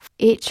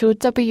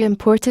HOW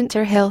important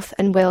are health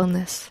and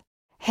wellness.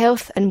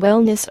 Health and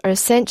wellness are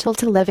essential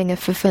to living a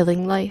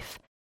fulfilling life.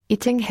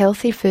 Eating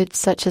healthy foods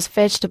such as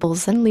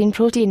vegetables and lean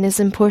protein is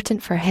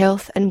important for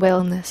health and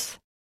wellness.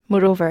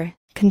 Moreover,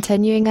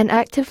 continuing an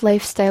active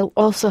lifestyle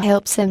also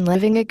helps in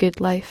living a good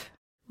life.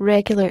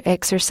 Regular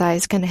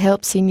exercise can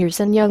help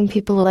seniors and young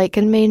people alike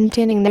in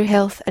maintaining their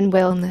health and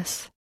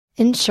wellness.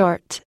 In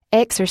short,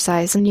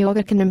 exercise and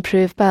yoga can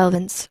improve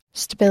balance,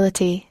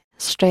 stability,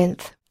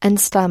 strength, and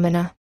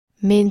stamina.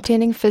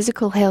 Maintaining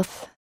physical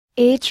health.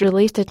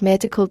 Age-related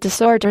medical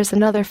disorders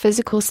and other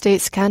physical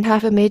states can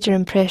have a major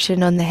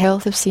impression on the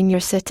health of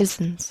senior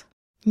citizens.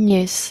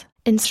 News,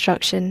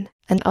 instruction,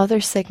 and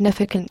other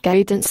significant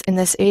guidance in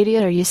this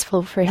area are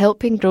useful for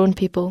helping grown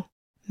people.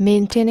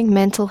 Maintaining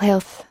mental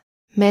health.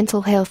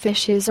 Mental health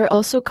issues are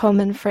also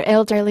common for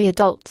elderly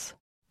adults.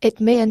 It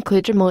may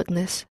include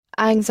remoteness,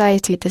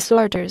 anxiety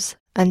disorders,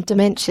 and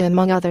dementia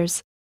among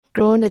others.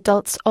 Grown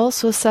adults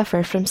also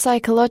suffer from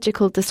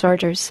psychological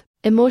disorders,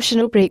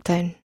 emotional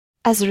breakdown.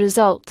 As a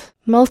result,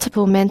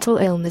 multiple mental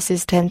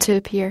illnesses tend to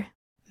appear.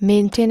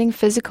 Maintaining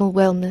physical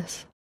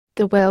wellness.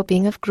 The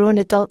well-being of grown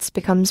adults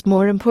becomes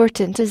more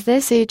important as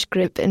this age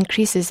group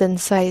increases in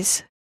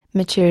size.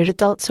 Mature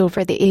adults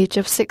over the age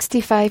of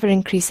 65 are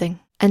increasing,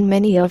 and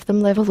many of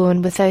them live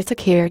alone without a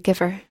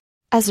caregiver.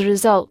 As a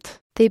result,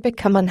 they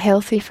become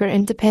unhealthy for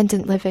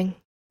independent living.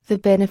 The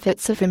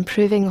benefits of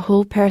improving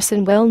whole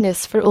person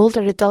wellness for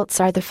older adults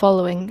are the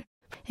following: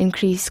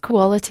 increased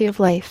quality of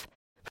life,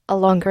 a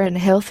longer and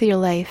healthier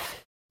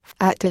life,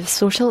 active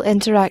social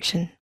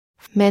interaction,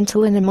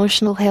 mental and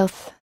emotional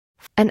health,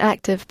 an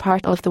active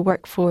part of the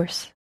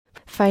workforce,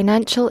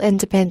 financial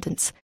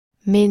independence,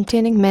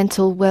 maintaining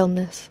mental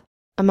wellness.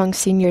 Among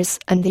seniors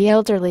and the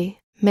elderly,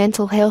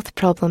 mental health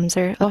problems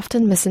are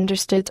often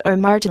misunderstood or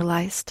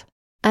marginalized,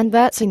 and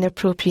that's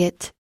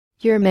inappropriate.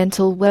 Your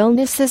mental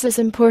wellness is as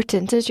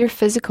important as your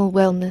physical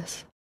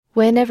wellness.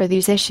 Whenever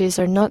these issues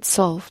are not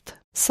solved,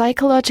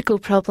 psychological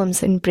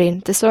problems and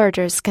brain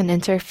disorders can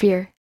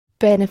interfere.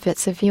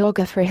 Benefits of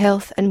yoga for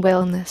health and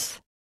wellness.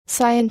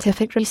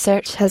 Scientific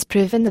research has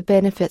proven the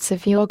benefits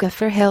of yoga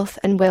for health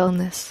and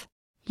wellness.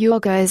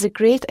 Yoga is a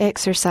great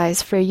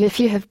exercise for you if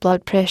you have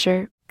blood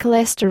pressure,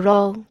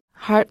 cholesterol,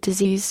 heart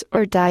disease,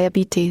 or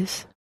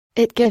diabetes.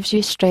 It gives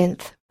you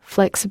strength,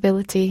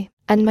 flexibility,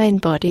 and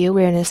mind-body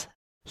awareness.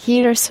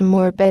 Here are some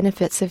more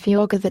benefits of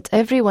yoga that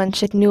everyone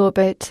should know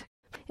about.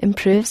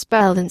 Improves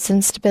balance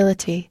and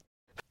stability.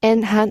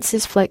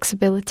 Enhances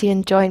flexibility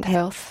and joint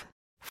health.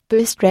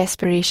 Boosts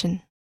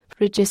respiration.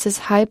 Reduces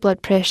high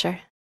blood pressure.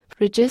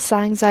 Reduces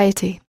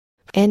anxiety.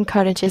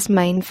 Encourages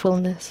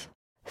mindfulness.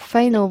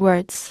 Final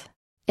words.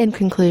 In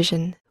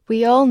conclusion,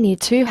 we all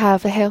need to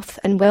have a health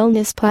and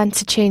wellness plan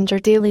to change our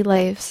daily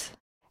lives.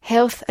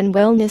 Health and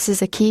wellness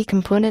is a key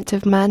component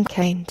of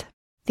mankind.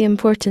 The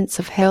importance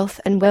of health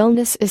and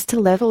wellness is to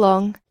live a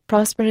long,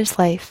 prosperous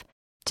life.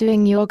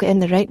 Doing yoga in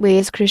the right way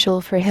is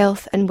crucial for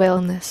health and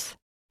wellness.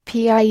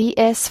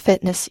 PIES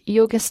Fitness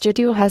Yoga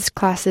Studio has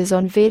classes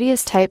on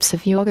various types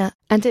of yoga,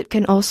 and it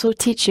can also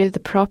teach you the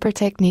proper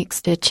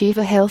techniques to achieve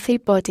a healthy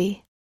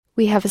body.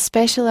 We have a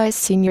specialized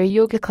senior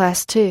yoga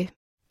class too.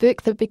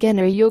 Book the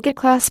beginner yoga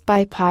class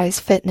by PIES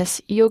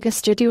Fitness Yoga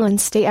Studio and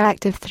stay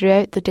active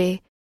throughout the day.